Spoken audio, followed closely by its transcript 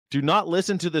Do not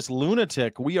listen to this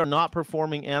lunatic. We are not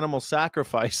performing animal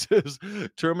sacrifices.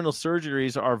 Terminal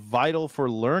surgeries are vital for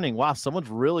learning. Wow, someone's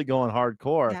really going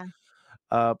hardcore. Yeah.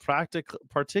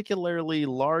 Particularly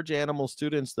large animal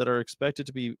students that are expected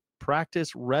to be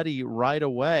practice ready right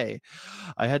away.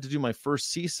 I had to do my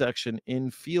first C-section in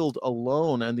field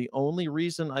alone, and the only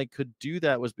reason I could do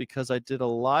that was because I did a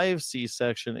live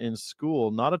C-section in school,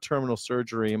 not a terminal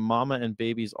surgery. Mama and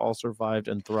babies all survived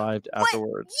and thrived What?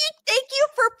 afterwards. Thank you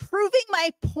for proving my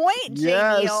point,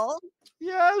 Yes. Jameel.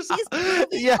 Yes. He's proving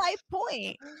Yeah. my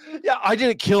point. Yeah, I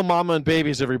didn't kill mama and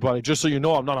babies, everybody, just so you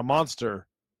know I'm not a monster.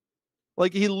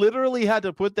 Like, he literally had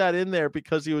to put that in there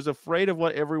because he was afraid of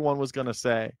what everyone was going to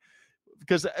say.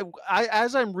 Because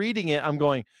as I'm reading it, I'm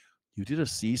going, you did a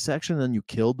C-section and then you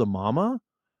killed the mama?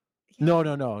 Yeah.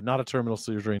 No, not a terminal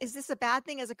surgery. Is this a bad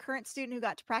thing? As a current student who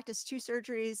got to practice 2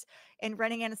 surgeries and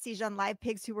running anesthesia on live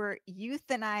pigs who were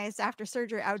euthanized after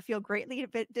surgery, I would feel greatly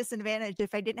disadvantaged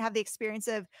if I didn't have the experience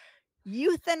of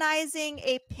euthanizing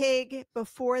a pig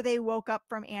before they woke up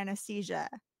from anesthesia.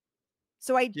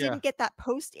 So I Yeah. didn't get that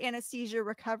post-anesthesia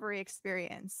recovery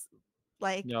experience.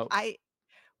 Like, No,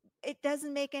 it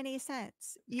doesn't make any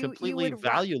sense. You completely would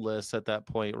run valueless at that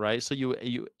point, right? So you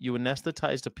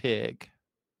anesthetized a pig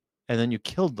and then you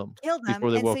killed them kill them, before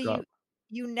they and so woke up.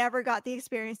 you never got the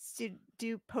experience to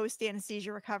do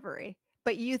post-anesthesia recovery,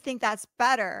 but you think that's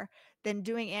better than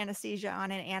doing anesthesia on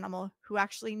an animal who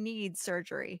actually needs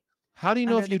surgery How do you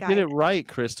know under if the you did it guidance. right,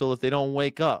 Crystal, if they don't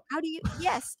wake up? How do you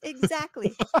Yes,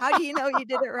 exactly. How do you know you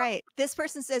did it right? This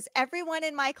person says, "Everyone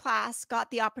in my class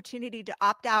got the opportunity to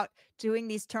opt out doing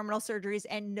these terminal surgeries,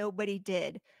 and nobody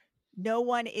did. No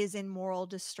one is in moral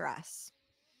distress."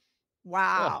 Ugh.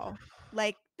 Wow.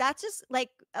 Like, that's just like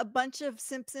a bunch of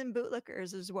Simpson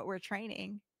bootlickers is what we're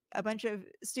training. A bunch of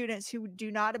students who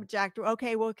do not object.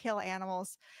 Okay, we'll kill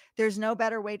animals. There's no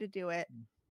better way to do it.